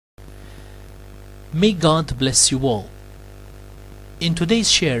May God bless you all. In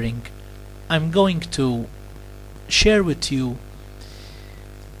today's sharing, I'm going to share with you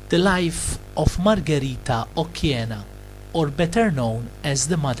the life of Margherita Ochiena, or better known as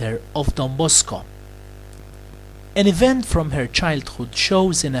the mother of Don Bosco. An event from her childhood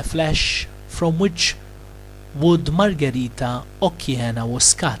shows in a flash from which wood Margherita Ochiena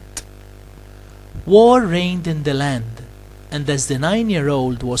was cut. War reigned in the land, and as the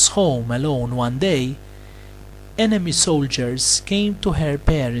 9-year-old was home alone one day, enemy soldiers came to her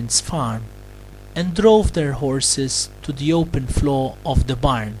parents' farm and drove their horses to the open floor of the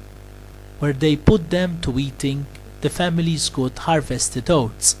barn, where they put them to eating the family's good harvested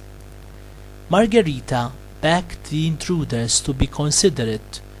oats. Margherita begged the intruders to be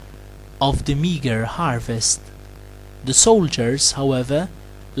considerate of the meager harvest. The soldiers, however,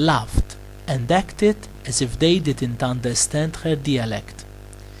 laughed and acted as if they didn't understand her dialect.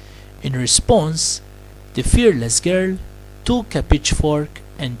 In response, the fearless girl took a pitchfork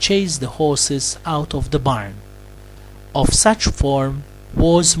and chased the horses out of the barn. Of such form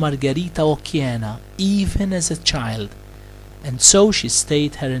was Margherita Ochiena even as a child, and so she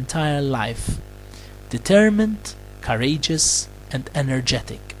stayed her entire life, determined, courageous, and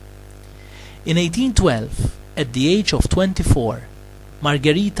energetic. In 1812, at the age of 24,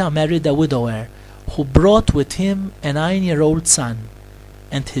 Margherita married a widower who brought with him a 9-year-old son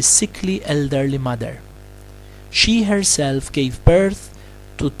and his sickly elderly mother. She herself gave birth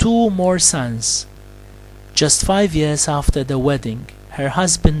to 2 more sons. Just 5 years after the wedding, her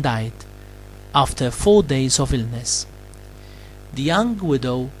husband died after 4 days of illness. The young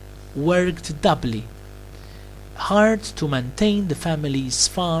widow worked doubly hard to maintain the family's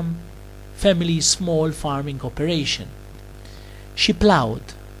small farming operation. She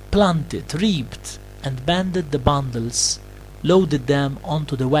plowed, planted, reaped, and banded the bundles, loaded them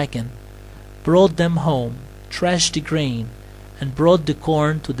onto the wagon, brought them home, threshed the grain, and brought the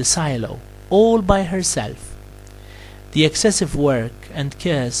corn to the silo, all by herself. The excessive work and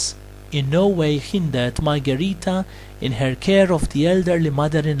cares in no way hindered Margherita in her care of the elderly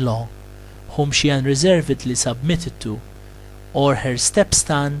mother-in-law, whom she unreservedly submitted to, or her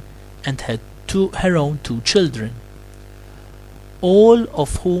stepson and her own 2 children, all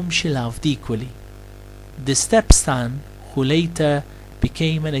of whom she loved equally. The stepson, who later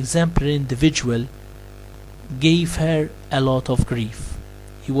became an exemplary individual, gave her a lot of grief.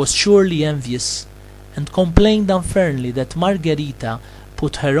 He was surely envious and complained unfairly that Margherita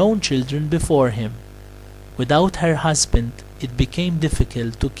put her own children before him. Without her husband, it became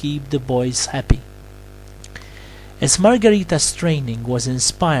difficult to keep the boys happy. As Margherita's training was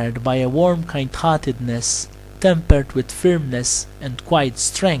inspired by a warm kind-heartedness tempered with firmness and quiet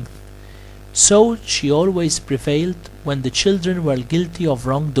strength, so she always prevailed when the children were guilty of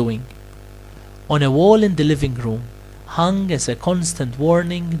wrongdoing. On a wall in the living room hung as a constant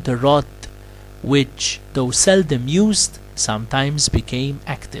warning the rod which, though seldom used, sometimes became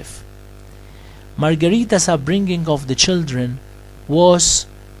active. Margherita's upbringing of the children was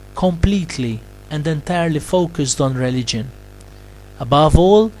completely and entirely focused on religion. Above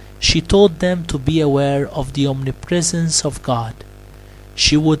all, she taught them to be aware of the omnipresence of God.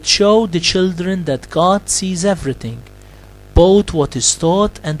 She would show the children that God sees everything, both what is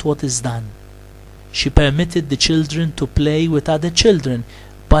taught and what is done. She permitted the children to play with other children,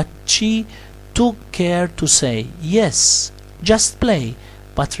 but she took care to say, "Yes, just play,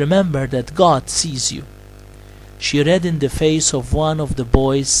 but remember that God sees you." She read in the face of one of the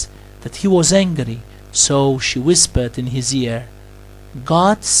boys that he was angry, so she whispered in his ear,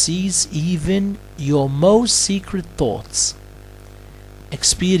 "God sees even your most secret thoughts."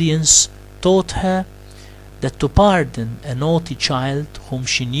 Experience taught her that to pardon a naughty child whom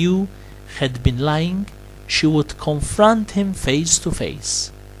she knew had been lying, she would confront him face to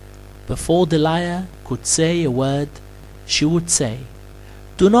face. Before the liar could say a word, she would say,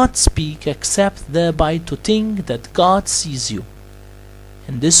 "Do not speak except thereby to think that God sees you."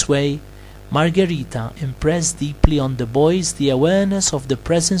 In this way, Margherita impressed deeply on the boys the awareness of the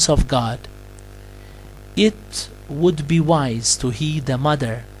presence of God. It would be wise to heed a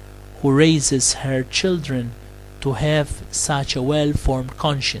mother who raises her children to have such a well-formed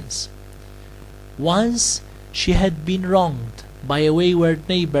conscience. Once she had been wronged by a wayward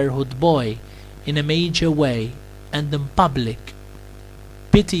neighborhood boy in a major way, and in public,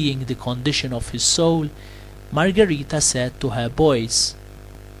 pitying the condition of his soul, Margherita said to her boys,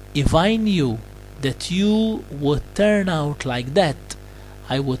 "If I knew that you would turn out like that,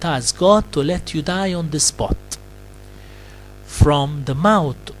 I would ask God to let you die on the spot." From the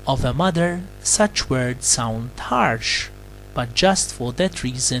mouth of a mother, such words sound harsh, but just for that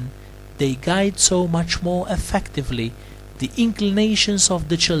reason they guide so much more effectively the inclinations of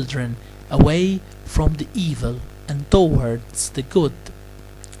the children away from the evil and towards the good.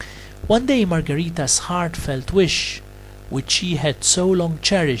 One day Margherita's heartfelt wish, which she had so long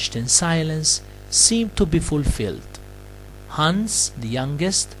cherished in silence, seemed to be fulfilled. Hans, the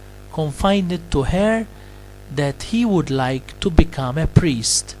youngest, confided to her that he would like to become a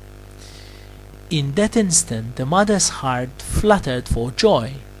priest. In that instant the mother's heart fluttered for joy,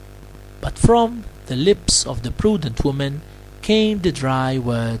 but from the lips of the prudent woman came the dry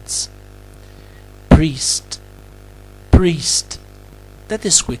words, "Priest, priest." That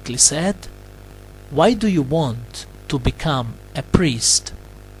is quickly said. Why do you want to become a priest?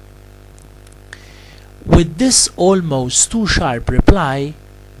 With this almost too sharp reply,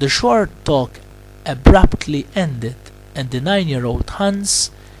 the short talk abruptly ended, and the 9-year-old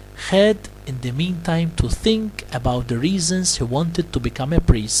Hans had in the meantime to think about the reasons he wanted to become a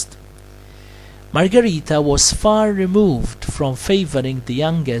priest. Margherita was far removed from favoring the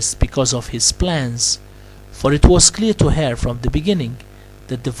youngest because of his plans, for it was clear to her from the beginning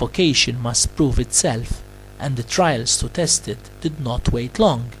that the vocation must prove itself, and the trials to test it did not wait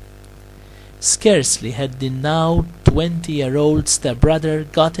long. Scarcely had the now 20-year-old stepbrother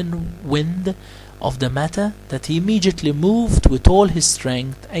gotten wind of the matter that he immediately moved with all his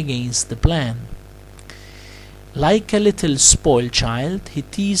strength against the plan. Like a little spoiled child, he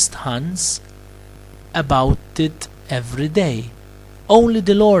teased Hans about it every day. Only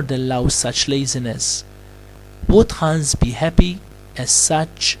the Lord allows such laziness. Would Hans be happy as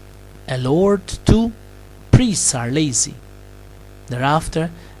such a lord too? Priests are lazy. Thereafter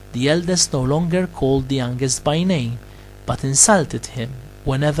the eldest no longer called the youngest by name, but insulted him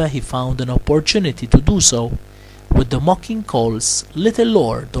whenever he found an opportunity to do so, with the mocking calls "Little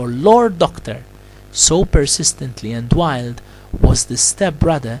Lord" or "Lord Doctor." So persistently and wild was the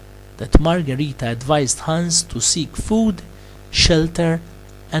step-brother that Margherita advised Hans to seek food, shelter,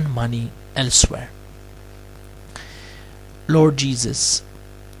 and money elsewhere. Lord Jesus,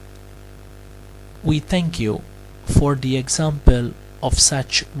 we thank you for the example of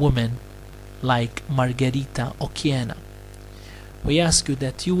such women like Margherita Ochiena. We ask you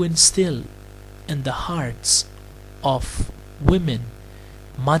that you instill in the hearts of women,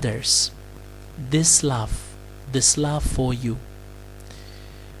 mothers, this love for you.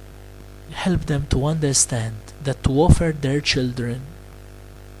 Help them to understand that to offer their children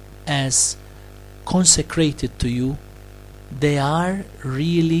as consecrated to you, they are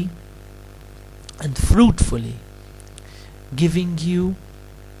really and fruitfully giving you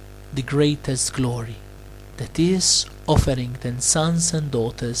the greatest glory, that is, offering their sons and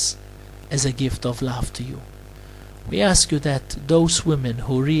daughters as a gift of love to you. We ask you that those women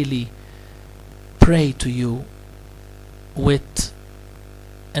who really pray to you with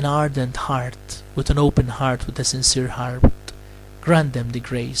an ardent heart, with an open heart, with a sincere heart, grant them the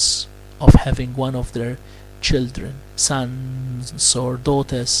grace of having one of their children, sons or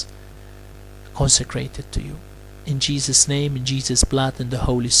daughters, consecrated to you. In Jesus' name, in Jesus' blood, and the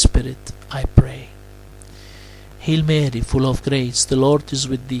Holy Spirit, I pray. Hail Mary, full of grace, the Lord is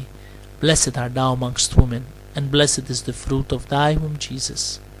with thee. Blessed art thou amongst women, and blessed is the fruit of thy womb,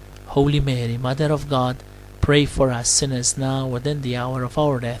 Jesus. Holy Mary, Mother of God, pray for us sinners now and in the hour of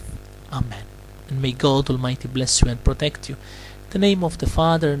our death. Amen. And may God Almighty bless you and protect you. In the name of the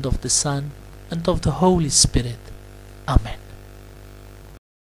Father, and of the Son, and of the Holy Spirit. Amen.